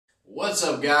What's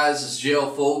up, guys? It's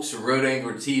JL Folks from Road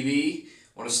Angler TV. I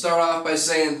want to start off by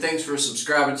saying thanks for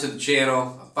subscribing to the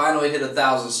channel. I finally hit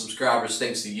 1,000 subscribers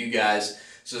thanks to you guys.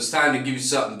 So it's time to give you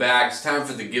something back. It's time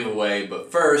for the giveaway.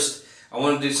 But first, I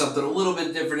want to do something a little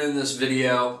bit different in this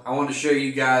video. I want to show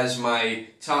you guys my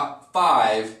top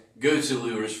 5 go-to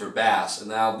lures for bass. And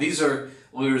now these are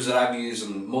lures that I've used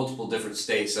in multiple different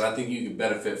states, and I think you could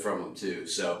benefit from them too.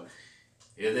 So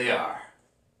here they are.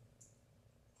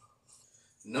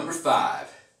 Number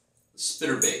 5,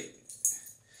 spinnerbait.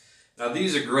 Now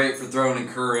these are great for throwing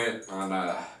in current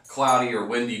on cloudy or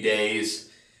windy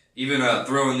days. Even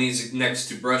throwing these next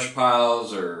to brush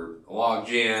piles or log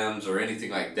jams or anything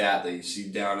like that that you see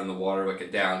down in the water like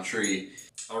a downed tree.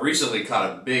 I recently caught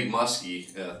a big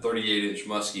muskie, a 38-inch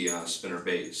muskie on a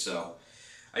spinnerbait. So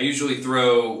I usually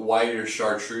throw white or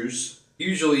chartreuse.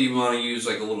 Usually you want to use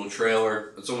like a little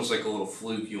trailer. It's almost like a little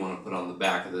fluke you want to put on the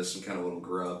back of this, some kind of little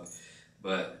grub.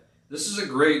 But this is a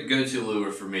great go-to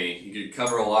lure for me. You can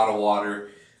cover a lot of water.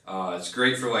 It's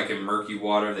great for like in murky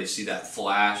water. They see that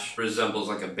flash. It resembles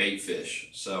like a bait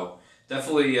fish. So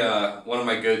definitely one of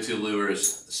my go-to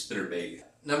lures, the spinnerbait.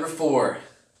 Number 4,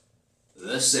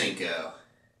 the Senko.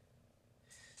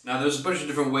 Now there's a bunch of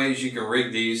different ways you can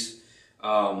rig these.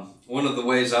 One of the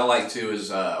ways I like to is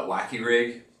wacky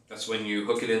rig. That's when you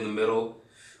hook it in the middle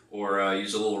or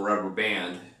use a little rubber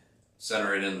band.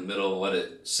 Center it in the middle, let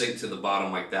it sink to the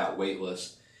bottom like that,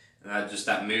 weightless. And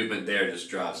that movement there just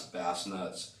drives the bass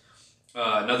nuts.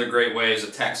 Another great way is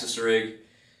a Texas rig.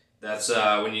 That's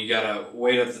when you got a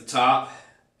weight at the top,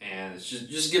 and it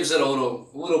just gives it a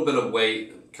little bit of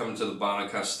weight coming to the bottom.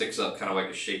 Kind of sticks up, kind of like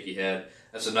a shaky head.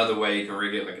 That's another way you can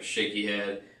rig it, like a shaky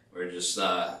head, where it just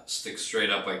sticks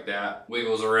straight up like that,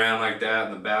 wiggles around like that,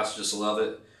 and the bass just love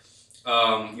it.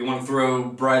 You want to throw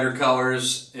brighter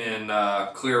colors in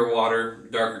clear water,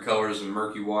 darker colors in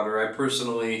murky water. I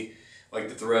personally like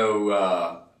to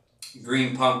throw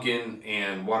green pumpkin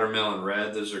and watermelon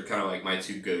red. Those are kind of like my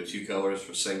 2 go-to colors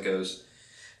for Senkos.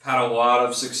 I've had a lot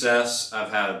of success.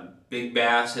 I've had big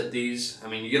bass hit these. I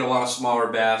mean, you get a lot of smaller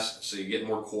bass, so you get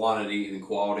more quantity than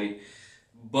quality.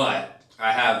 But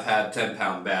I have had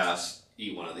 10-pound bass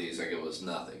eat one of these like it was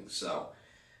nothing. So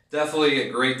definitely a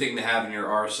great thing to have in your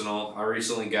arsenal. I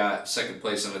recently got 2nd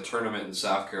place in a tournament in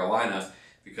South Carolina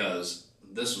because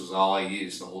this was all I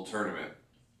used the whole tournament.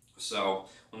 So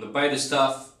when the bite is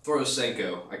tough, throw a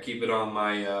Senko. I keep it on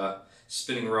my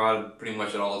spinning rod pretty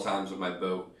much at all times with my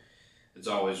boat. It's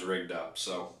always rigged up.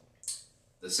 So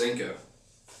the Senko.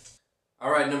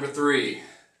 Alright, number 3,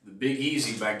 the Big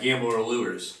Easy by Gambler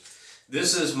Lures.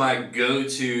 This is my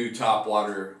go-to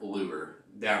topwater lure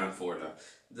down in Florida.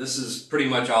 This is pretty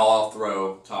much all I'll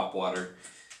throw topwater.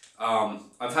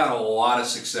 I've had a lot of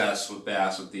success with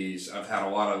bass with these. I've had a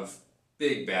lot of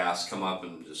big bass come up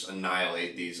and just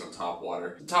annihilate these on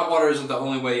topwater. Topwater isn't the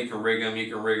only way you can rig them.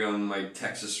 You can rig them like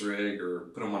Texas rig or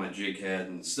put them on a jig head,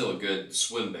 and it's still a good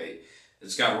swim bait.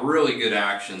 It's got really good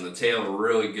action. The tail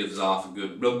really gives off a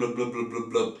good blub blub blub blub blub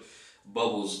blub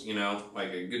bubbles, you know,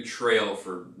 like a good trail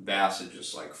for bass to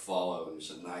just like follow and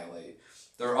just annihilate.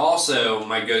 They're also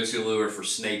my go-to lure for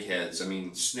snakeheads. I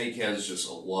mean, snakeheads just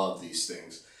love these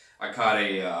things. I caught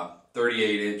a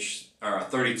 38-inch or a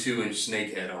 32-inch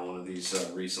snakehead on one of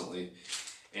these recently,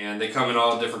 and they come in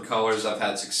all different colors. I've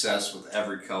had success with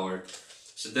every color,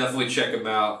 so definitely check them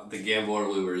out. The Gambler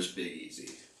Lures Big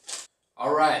Easy.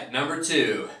 All right, number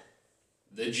 2,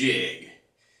 the jig.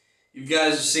 You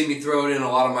guys have seen me throw it in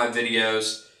a lot of my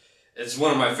videos. It's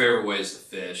one of my favorite ways to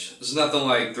fish. There's nothing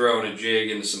like throwing a jig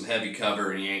into some heavy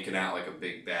cover and yanking out like a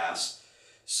big bass.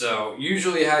 So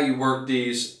usually how you work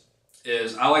these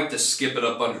is I like to skip it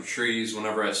up under trees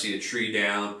whenever I see a tree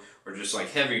down or just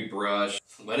like heavy brush.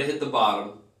 Let it hit the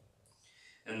bottom,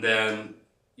 and then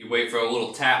you wait for a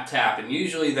little tap tap, and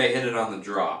usually they hit it on the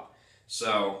drop.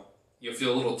 So you'll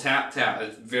feel a little tap tap.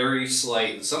 It's very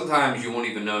slight, and sometimes you won't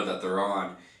even know that they're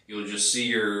on. You'll just see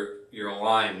your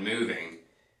line moving.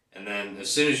 And then as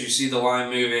soon as you see the line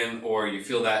moving or you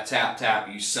feel that tap tap,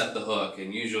 you set the hook,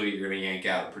 and usually you're going to yank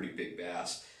out a pretty big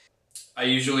bass. I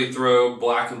usually throw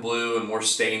black and blue and more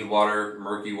stained water,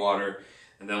 murky water,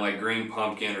 and then like green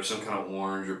pumpkin or some kind of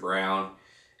orange or brown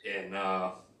in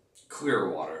clear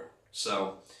water.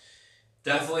 So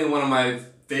definitely one of my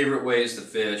favorite ways to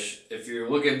fish. If you're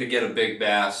looking to get a big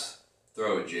bass,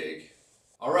 throw a jig.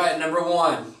 Alright, number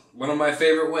 1, one of my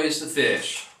favorite ways to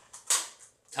fish.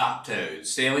 Top toad,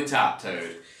 Stanley top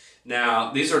toad.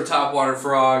 Now, these are topwater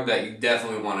frog that you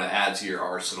definitely want to add to your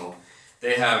arsenal.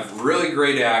 They have really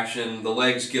great action. The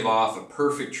legs give off a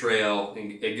perfect trail,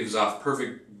 and it gives off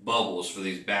perfect bubbles for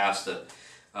these bass to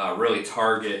really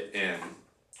target and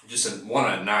just want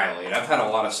to annihilate. I've had a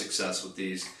lot of success with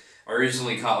these. I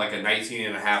recently caught like a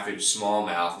 19.5-inch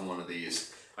smallmouth in one of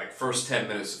these, like first 10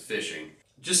 minutes of fishing.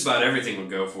 Just about everything would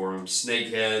go for them.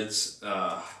 Snakeheads,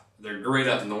 they're great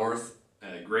up north,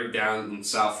 great down in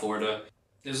South Florida.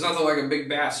 There's nothing like a big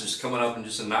bass just coming up and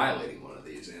just annihilating one of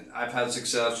these, and I've had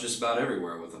success just about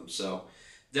everywhere with them. So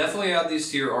definitely add these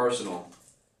to your arsenal.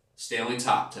 Stanley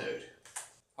Top Toad.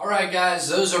 Alright guys,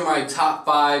 those are my top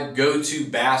 5 go-to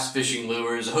bass fishing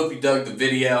lures. I hope you dug the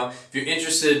video. If you're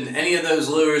interested in any of those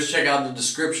lures, check out the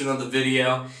description of the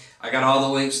video. I got all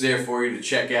the links there for you to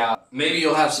check out. Maybe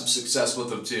you'll have some success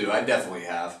with them too. I definitely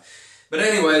have. But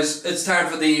anyways, it's time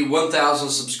for the 1,000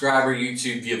 subscriber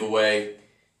YouTube giveaway.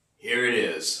 Here it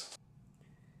is.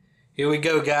 Here we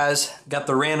go guys. Got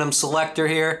the random selector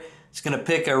here. It's going to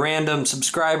pick a random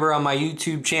subscriber on my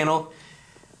YouTube channel.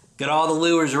 Got all the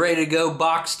lures ready to go,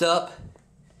 boxed up.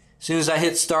 As soon as I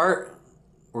hit start,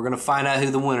 we're going to find out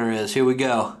who the winner is. Here we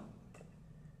go.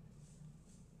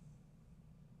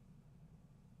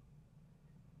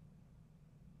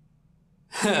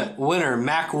 Winner,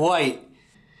 Mac White.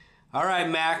 Alright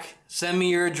Mac, send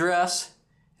me your address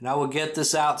and I will get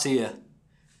this out to you.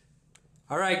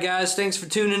 Alright guys, thanks for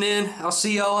tuning in. I'll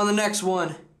see y'all on the next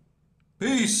one.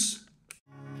 Peace.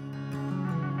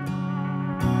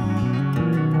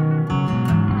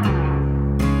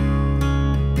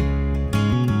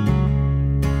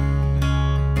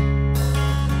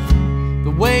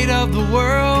 The weight of the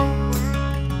world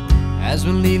has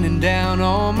been leaning down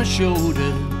on my shoulders,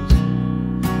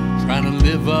 trying to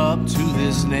live up to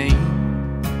this name.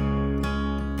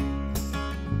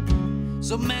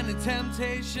 So many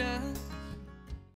temptations